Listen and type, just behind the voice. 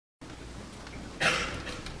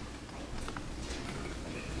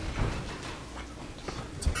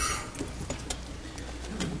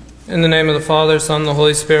In the name of the Father, Son, and the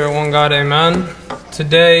Holy Spirit, one God, amen.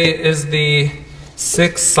 Today is the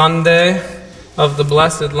 6th Sunday of the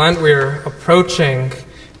Blessed Lent. We are approaching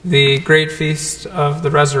the great feast of the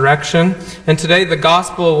resurrection. And today the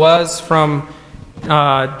gospel was from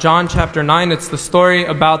John chapter 9. It's the story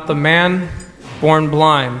about the man born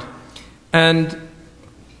blind. And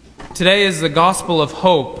today is the gospel of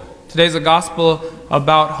hope. Today is a gospel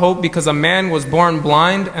about hope because a man was born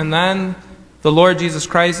blind and then the Lord Jesus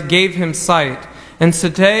Christ gave him sight. And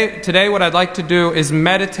today what I'd like to do is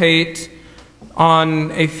meditate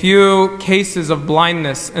on a few cases of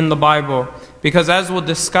blindness in the Bible. Because as we'll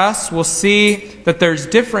discuss, we'll see that there's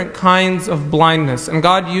different kinds of blindness. And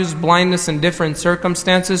God used blindness in different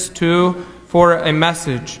circumstances for a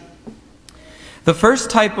message. The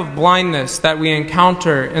first type of blindness that we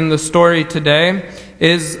encounter in the story today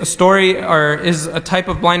is a type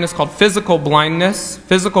of blindness called physical blindness.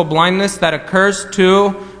 Physical blindness that occurs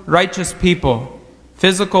to righteous people.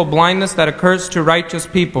 Physical blindness that occurs to righteous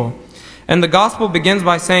people. And the gospel begins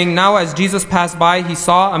by saying, "Now as Jesus passed by, he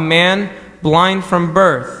saw a man blind from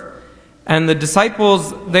birth." And the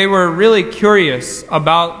disciples, they were really curious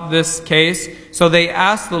about this case. So they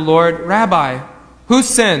asked the Lord, "Rabbi, who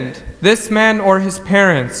sinned, this man or his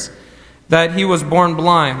parents, that he was born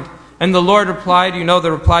blind?" And the Lord replied, you know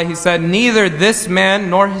the reply, he said, "Neither this man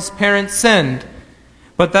nor his parents sinned,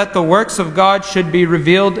 but that the works of God should be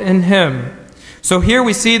revealed in him." So here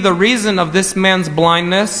we see the reason of this man's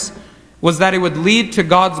blindness was that it would lead to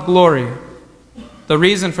God's glory. The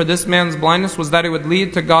reason for this man's blindness was that it would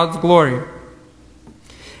lead to God's glory.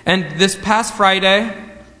 And this past Friday,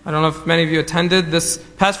 I don't know if many of you attended, this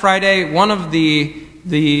past Friday, one of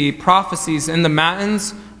the prophecies in the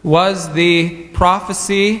Matins was the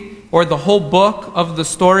prophecy or the whole book of the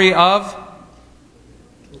story of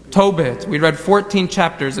Tobit. We read 14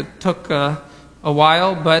 chapters. It took a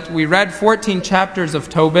while, but we read 14 chapters of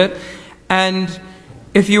Tobit. And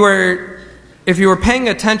if you were paying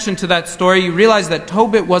attention to that story, you realize that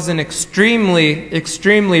Tobit was an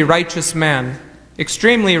extremely righteous man.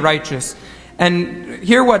 Extremely righteous. And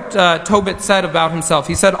hear what Tobit said about himself.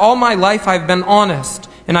 He said, "All my life I've been honest,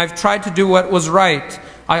 and I've tried to do what was right.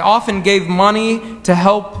 I often gave money to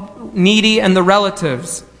help needy and the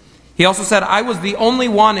relatives." He also said, "I was the only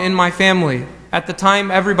one in my family." At the time,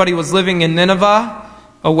 everybody was living in Nineveh,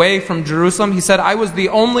 away from Jerusalem. He said, "I was the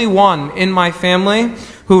only one in my family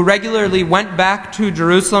who regularly went back to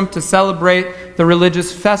Jerusalem to celebrate the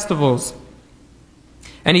religious festivals.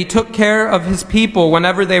 And he took care of his people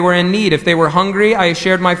whenever they were in need. If they were hungry, I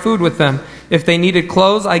shared my food with them. If they needed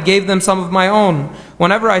clothes, I gave them some of my own.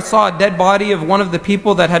 Whenever I saw a dead body of one of the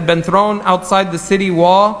people that had been thrown outside the city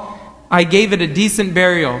wall, I gave it a decent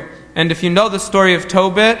burial." And if you know the story of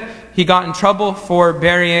Tobit, he got in trouble for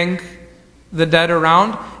burying the dead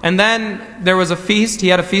around. And then there was a feast. He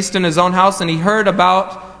had a feast in his own house, and he heard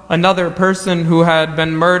about another person who had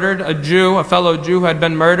been murdered, a fellow Jew who had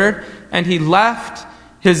been murdered. And he left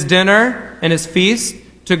his dinner and his feast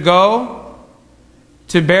to go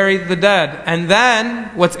to bury the dead. And then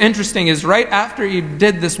what's interesting is right after he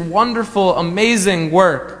did this wonderful, amazing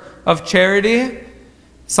work of charity,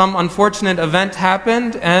 some unfortunate event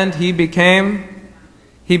happened and he became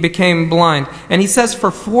blind. And he says,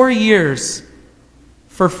 for 4 years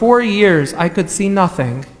I could see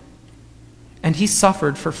nothing. And he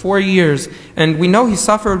suffered for 4 years. And we know he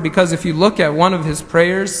suffered because if you look at one of his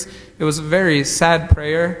prayers, it was a very sad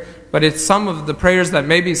prayer, but it's some of the prayers that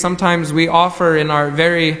maybe sometimes we offer in our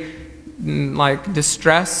very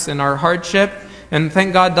distress, in our hardship. And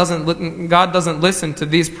thank God God doesn't listen to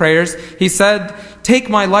these prayers. He said, "Take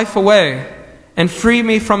my life away and free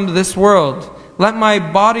me from this world. Let my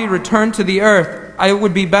body return to the earth. I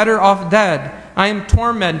would be better off dead. I am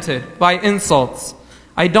tormented by insults.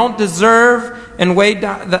 I'm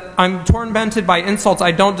tormented by insults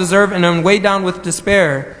I don't deserve, and I'm weighed down with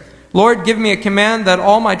despair. Lord, give me a command that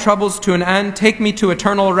all my troubles to an end. Take me to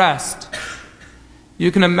eternal rest."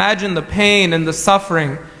 You can imagine the pain and the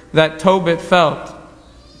suffering that Tobit felt.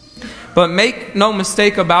 But make no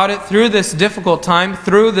mistake about it, through this difficult time,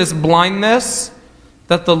 through this blindness,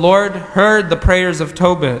 that the Lord heard the prayers of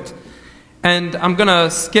Tobit. And I'm going to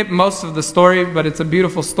skip most of the story, but it's a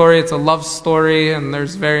beautiful story. It's a love story, and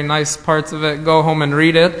there's very nice parts of it. Go home and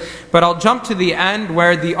read it. But I'll jump to the end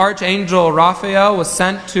where the archangel Raphael was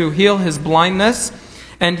sent to heal his blindness.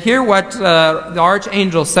 And hear what the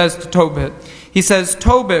archangel says to Tobit. He says,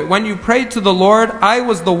 "Tobit, when you prayed to the Lord, I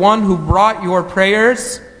was the one who brought your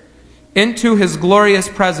prayers into his glorious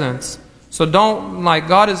presence." So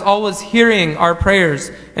God is always hearing our prayers,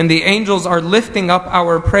 and the angels are lifting up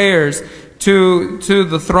our prayers to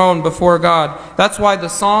the throne before God. That's why the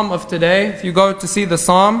psalm of today, if you go to see the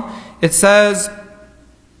psalm, it says,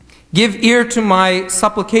 "Give ear to my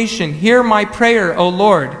supplication. Hear my prayer, O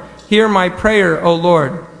Lord. Hear my prayer, O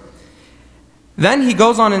Lord." Then he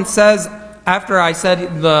goes on and says, after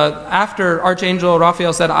Archangel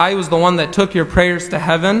Raphael said, "I was the one that took your prayers to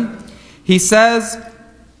heaven," he says,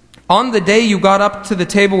 "On the day you got up to the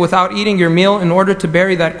table without eating your meal in order to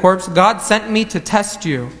bury that corpse, God sent me to test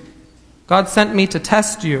you. God sent me to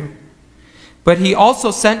test you. But he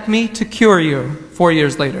also sent me to cure you 4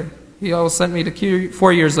 years later." He also sent me to cure you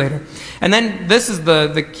 4 years later. And then this is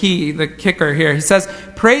the key, the kicker here. He says,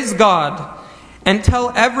 "Praise God and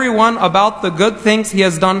tell everyone about the good things he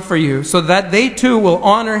has done for you, so that they too will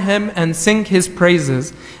honor him and sing his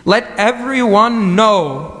praises. Let everyone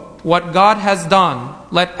know what God has done."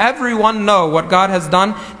 Let everyone know what God has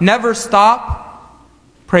done. Never stop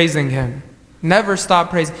praising him. Never stop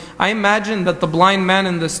praising. I imagine that the blind man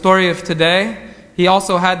in the story of today, he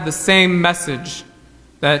also had the same message.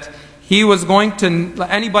 That he was going to,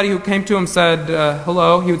 anybody who came to him said,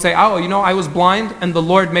 hello, he would say, "Oh, you know, I was blind and the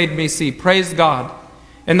Lord made me see. Praise God."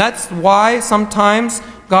 And that's why sometimes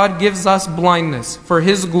God gives us blindness for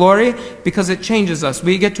his glory, because it changes us.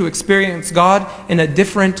 We get to experience God in a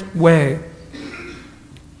different way.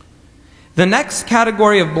 The next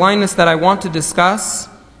category of blindness that I want to discuss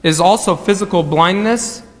is also physical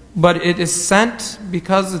blindness, but it is sent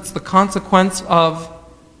because it's the consequence of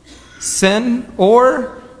sin,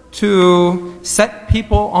 or to set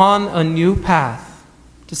people on a new path.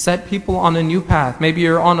 To set people on a new path. Maybe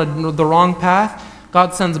you're on the wrong path.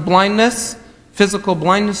 God sends blindness, physical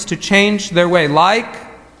blindness, to change their way. Like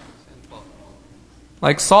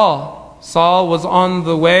Saul. Saul was on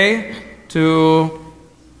the way to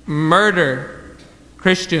murder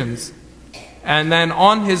Christians. And then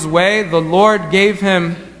on his way, the Lord gave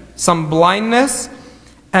him some blindness,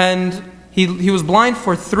 and he was blind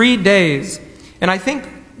for 3 days. And I think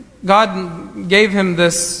God gave him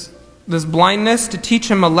this blindness to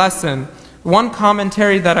teach him a lesson. One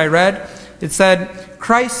commentary that I read, it said,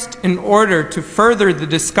 Christ, in order to further the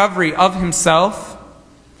discovery of himself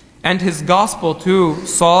and his gospel to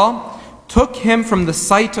Saul, took him from the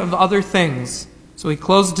sight of other things. So he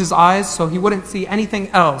closed his eyes so he wouldn't see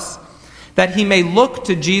anything else, that he may look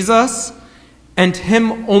to Jesus and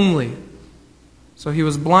him only. So he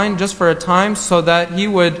was blind just for a time so that he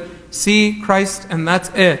would see Christ, and that's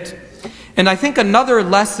it. And I think another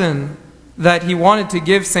lesson that he wanted to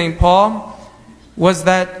give St. Paul was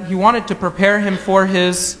that he wanted to prepare him for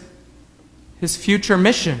his future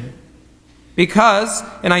mission. Because,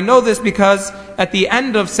 and I know this because at the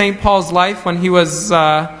end of St. Paul's life, when he was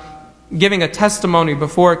giving a testimony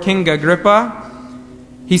before King Agrippa,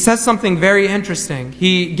 he says something very interesting.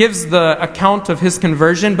 He gives the account of his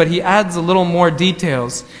conversion, but he adds a little more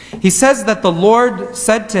details. He says that the Lord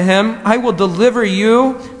said to him, "I will deliver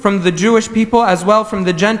you from the Jewish people as well from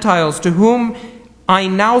the Gentiles, to whom I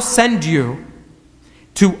now send you,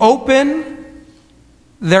 to open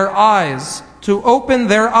their eyes,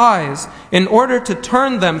 in order to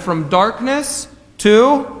turn them from darkness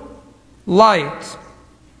to light,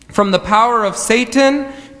 from the power of Satan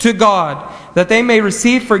to God, that they may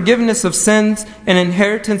receive forgiveness of sins and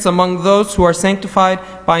inheritance among those who are sanctified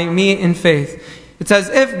by me in faith." It's as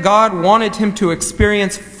if God wanted him to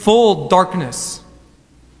experience full darkness,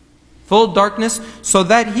 so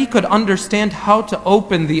that he could understand how to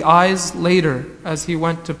open the eyes later as he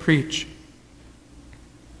went to preach.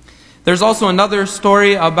 There's also another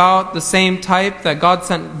story about the same type, that God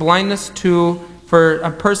sent blindness to for a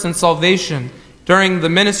person's salvation. During the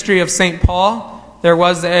ministry of St. Paul, there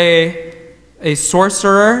was a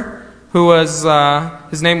sorcerer who was,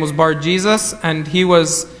 his name was Bar Jesus, and he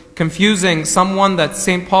was confusing someone that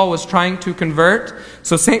St. Paul was trying to convert.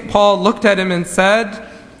 So St. Paul looked at him and said,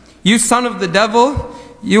 "You son of the devil,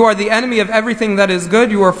 you are the enemy of everything that is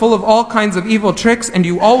good. You are full of all kinds of evil tricks, and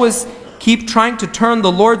you always keep trying to turn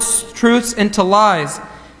the Lord's truths into lies."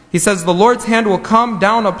 He says, "The Lord's hand will come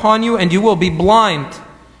down upon you, and you will be blind,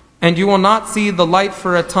 and you will not see the light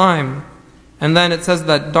for a time." And then it says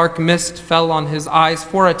that dark mist fell on his eyes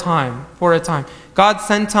for a time. God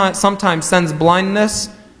sometimes sends blindness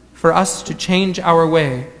for us to change our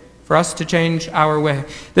way. So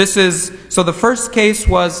the first case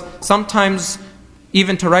was sometimes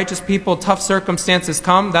even to righteous people tough circumstances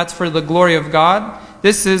come. That's for the glory of God.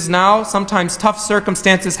 This is now sometimes tough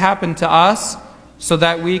circumstances happen to us so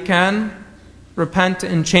that we can repent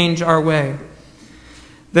and change our way.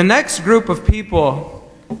 The next group of people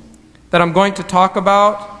that I'm going to talk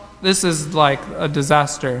about, this is like a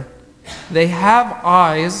disaster. They have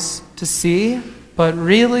eyes to see, but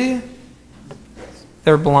really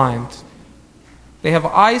they're blind. They have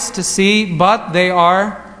eyes to see, but they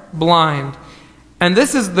are blind. And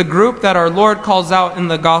this is the group that our Lord calls out in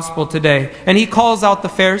the gospel today. And He calls out the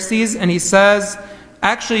Pharisees and He says,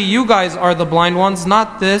 actually, you guys are the blind ones,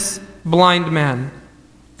 not this blind man.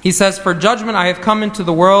 He says, for judgment I have come into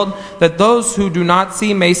the world, that those who do not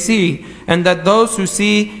see may see, and that those who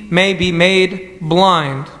see may be made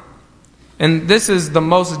blind. And this is the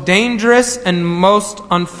most dangerous and most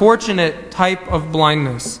unfortunate type of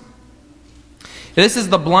blindness. This is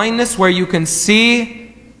the blindness where you can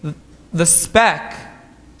see the speck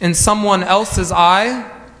in someone else's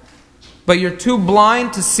eye, but you're too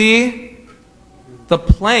blind to see the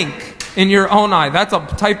plank in your own eye. That's a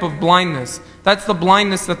type of blindness. That's the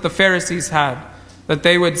blindness that the Pharisees had. That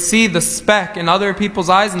they would see the speck in other people's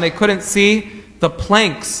eyes and they couldn't see the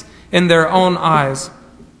planks in their own eyes.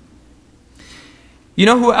 You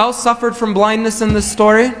know who else suffered from blindness in this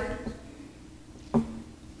story?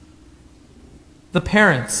 The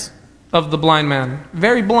parents of the blind man.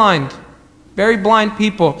 Very blind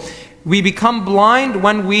people. We become blind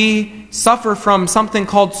when we suffer from something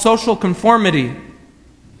called social conformity.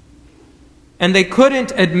 And they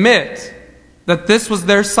couldn't admit that this was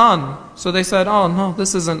their son. So they said, oh no,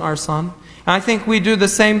 this isn't our son. And I think we do the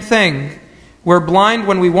same thing. We're blind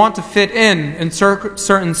when we want to fit in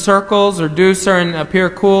certain circles or appear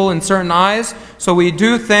cool in certain eyes. So we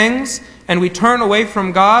do things and we turn away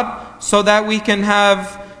from God so that we can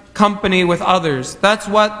have company with others. That's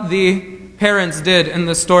what the parents did in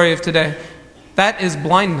the story of today. That is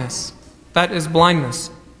blindness. That is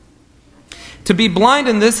blindness. To be blind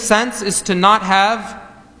in this sense is to not have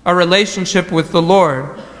a relationship with the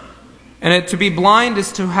Lord. And to be blind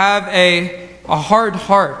is to have a hard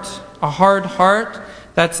heart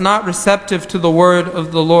that's not receptive to the word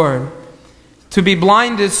of the Lord. To be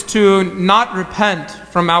blind is to not repent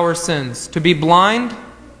from our sins. To be blind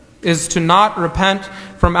is to not repent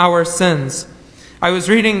from our sins. I was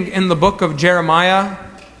reading in the book of Jeremiah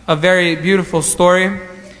a very beautiful story.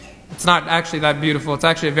 It's not actually that beautiful. It's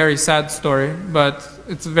actually a very sad story, but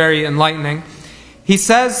it's very enlightening. He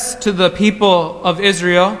says to the people of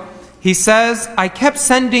Israel, he says, I kept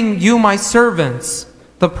sending you my servants,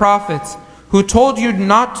 the prophets, who told you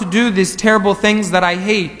not to do these terrible things that I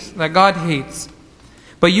hate, that God hates.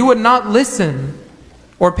 But you would not listen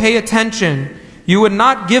or pay attention. You would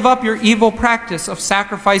not give up your evil practice of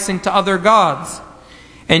sacrificing to other gods.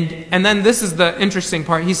 And then this is the interesting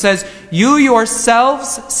part. He says, you yourselves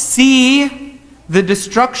see the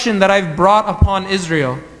destruction that I've brought upon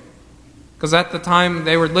Israel. Because at the time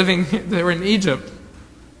they were in Egypt.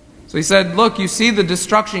 So he said, look, you see the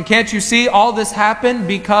destruction. Can't you see all this happened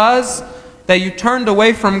because that you turned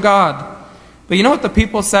away from God? But you know what the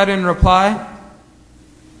people said in reply?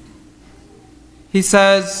 He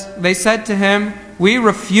says, they said to him, we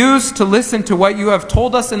refuse to listen to what you have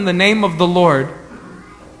told us in the name of the Lord.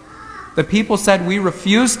 The people said, we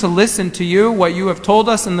refuse to listen to you, what you have told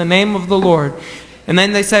us in the name of the Lord. And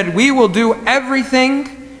then they said, we will do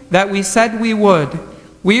everything that we said we would.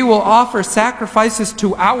 We will offer sacrifices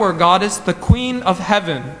to our goddess, the Queen of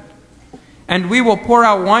Heaven. And we will pour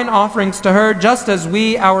out wine offerings to her, just as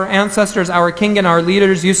we, our ancestors, our king and our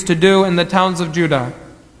leaders used to do in the towns of Judah.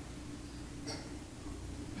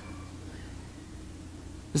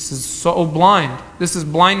 This is so blind. This is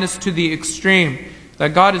blindness to the extreme.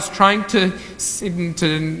 That God is trying to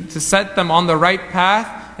set them on the right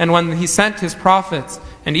path. And when He sent His prophets,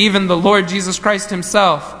 and even the Lord Jesus Christ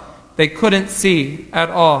Himself, they couldn't see at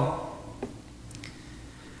all.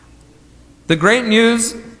 The great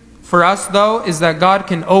news for us, though, is that God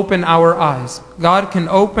can open our eyes. God can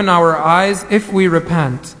open our eyes if we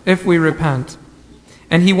repent. If we repent.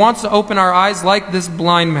 And He wants to open our eyes like this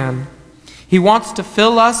blind man. He wants to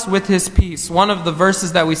fill us with His peace. One of the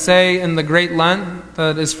verses that we say in the Great Lent,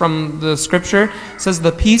 that is from the Scripture, says,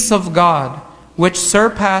 the peace of God, which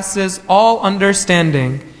surpasses all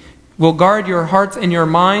understanding, will guard your hearts and your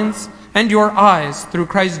minds and your eyes through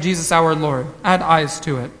Christ Jesus our Lord. Add eyes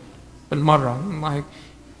to it. But marra,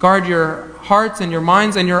 guard your hearts and your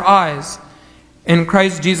minds and your eyes in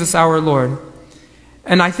Christ Jesus our Lord.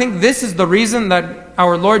 And I think this is the reason that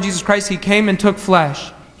our Lord Jesus Christ, He came and took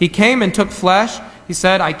flesh. He came and took flesh. He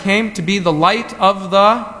said, I came to be the light of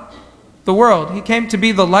the world. He came to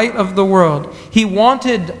be the light of the world. He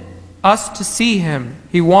wanted us to see Him.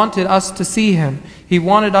 He wanted us to see Him. He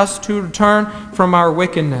wanted us to return from our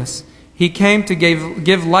wickedness. He came to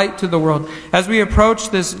give light to the world. As we approach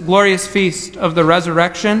this glorious feast of the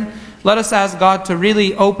resurrection, let us ask God to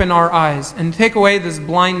really open our eyes and take away this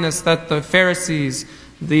blindness that the Pharisees,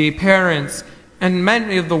 the parents, and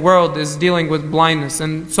many of the world is dealing with blindness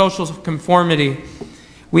and social conformity.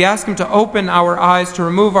 We ask Him to open our eyes, to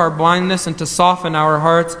remove our blindness, and to soften our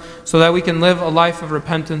hearts so that we can live a life of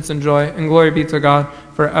repentance and joy. And glory be to God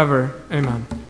forever. Amen.